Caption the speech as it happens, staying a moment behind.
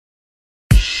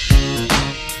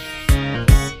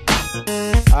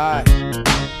Alright,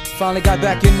 finally got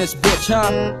back in this bitch,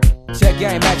 huh? Check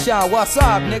game, Mac Shawn, what's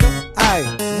up, nigga? Hey,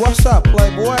 what's up,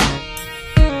 playboy?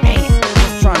 Man,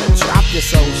 just trying to drop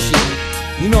this old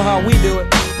shit. You know how we do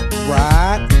it.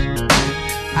 Right.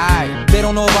 Alright, they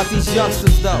don't know about these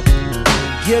youngsters though.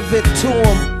 Give it to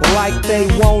them like they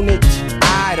want it.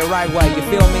 Alright, the right way, you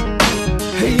feel me?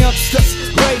 Hey,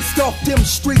 youngsters raised off them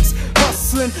streets,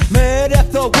 hustling, mad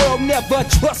at the world, never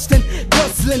trusting,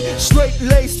 guzzling,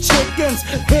 straight-laced chickens,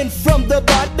 in from the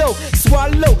bottle,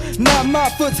 swallow. Now my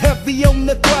foot's heavy on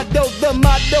the throttle, the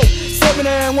motto, 7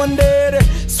 and 1 day,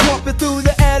 swamping through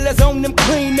the alleys on them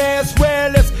clean-ass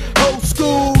rallies. Old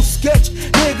school sketch,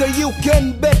 nigga, you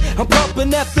can bet I'm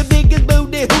popping at the biggest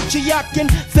booty hoochie I can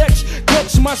fetch.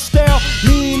 Catch my style,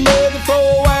 mean never for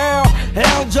a while.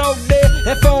 Lounge out there,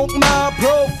 F on my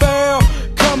profile.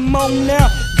 Come on now,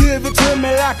 give it to me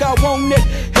like I want it.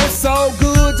 It's all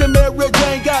good to Mary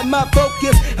Jane, got my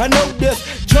focus. I know this,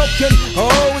 joking. I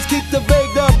always keep the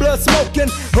Vega blood smoking,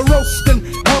 roasting.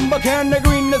 I'm a can of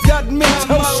green that's got me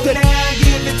toasted. Come on now,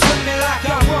 give it to me like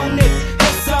I want it.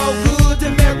 It's all good to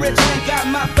Mary Jane, got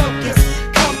my focus.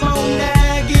 Come on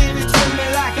now, give it to me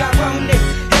like I want it.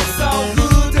 It's all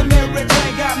good to Mary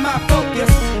Jane, got my focus.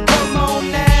 Come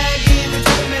on now, give it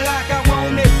to me like I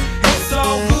want it. It's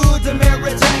all good to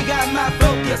Mary Jane, got my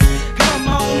focus. Come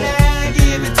on now,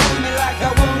 give it to me like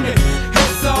I want it.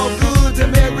 It's all good to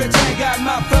Mary Jane, got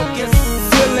my focus.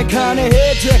 Feeling kinda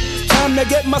hedgy, time to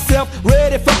get myself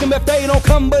ready. Fuck 'em if they don't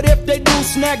come, but if they do,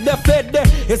 snag the fed there.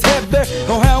 It's heavy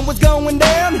on how it's going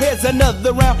down. Here's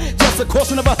another round, just a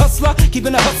caution of a hustler,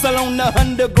 keeping the hustle on the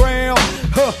underground.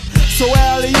 So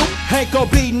alley-oop ain't gon'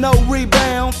 be no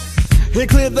rebound. And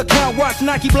clear the count, watch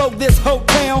Nike blow this whole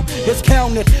town. It's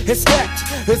counted, it's stacked,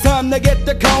 it's time to get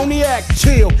the cognac.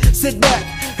 Chill, sit back,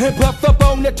 and puff up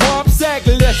on the top sack.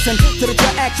 Listen to the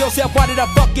track, ask yourself, why did I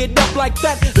fuck it up like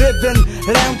that? Living,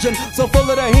 lounging, so full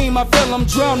of the heme, I feel I'm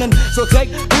drowning. So take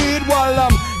heed while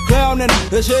I'm clowning.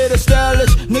 The shit is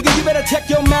stylish, nigga, you better check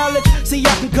your mileage. See,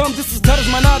 I can come just as tight as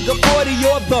my Naga 40,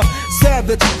 you're the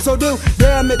savage. So do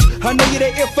damage, I know you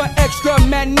there if for extra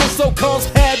madness, so cause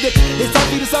havoc. It's time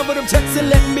for you to suffer them checks and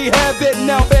let me have it.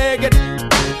 Now bag it,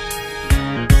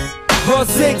 or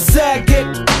zigzag it,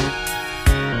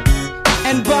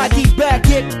 and body back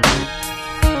it.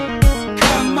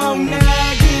 Come on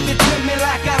now, give it to me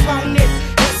like I want it.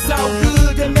 It's so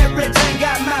good and everything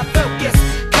got my focus.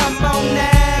 Come on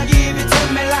now, give it to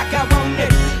me like I want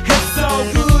it. It's so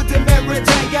good and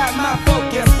everything got my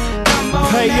focus. Come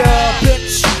on hey, now.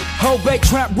 Bitch, whole bait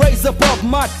trap raise up off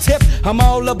my tip. I'm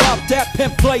all about that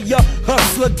pimp player,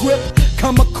 hustler grip.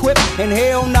 Come equipped, and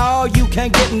hell no, you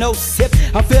can't get no sip.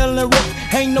 I'm feeling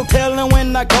ripped, ain't no telling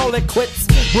when I call it quits.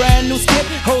 Brand new skip,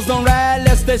 hoes don't ride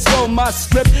lest they slow my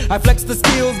strip. I flex the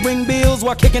skills, bring bills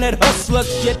while kicking that hustler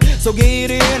shit. So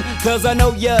get in, cause I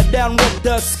know you're down with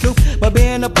the scoop. But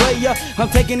being a player, I'm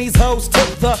taking these hoes to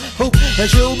the hoop.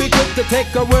 And you'll be quick to take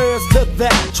her words to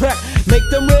that track. Make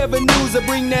them revenues and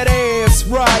bring that ass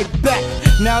right back.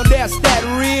 Now that's that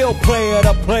real player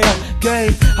to player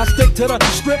game. I stick to the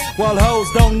script while hoes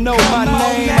don't know my name. Come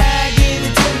on now, give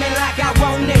it to me like I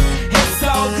want it. It's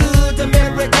all good, the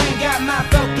Mary Jane got my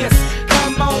focus.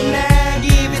 Come on now,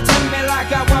 give it to me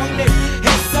like I want it.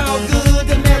 It's all good,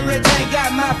 the Mary Jane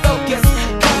got my focus.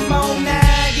 Come on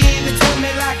now, give it to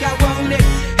me like I want it.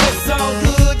 It's all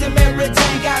good, the Mary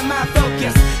Jane got my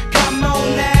focus. Come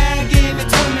on now, give it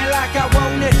to me like I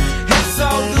want it. It's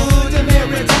all good, the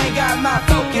Mary Jane got my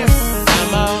focus.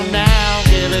 Come on now,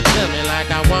 give it to me like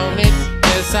I want it.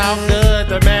 It's all good,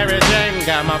 the Mary Jane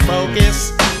got my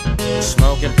focus.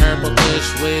 Smoking purple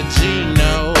kush with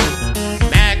Gino,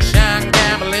 Mac Shawn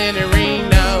gambling in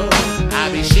Reno. I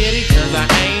be shitty cause I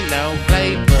ain't no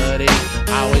play buddy.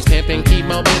 Always pimping, keep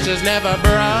my bitches never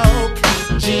broke.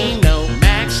 Gino,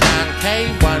 Mac Shawn,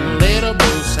 K1, Little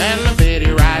Boo,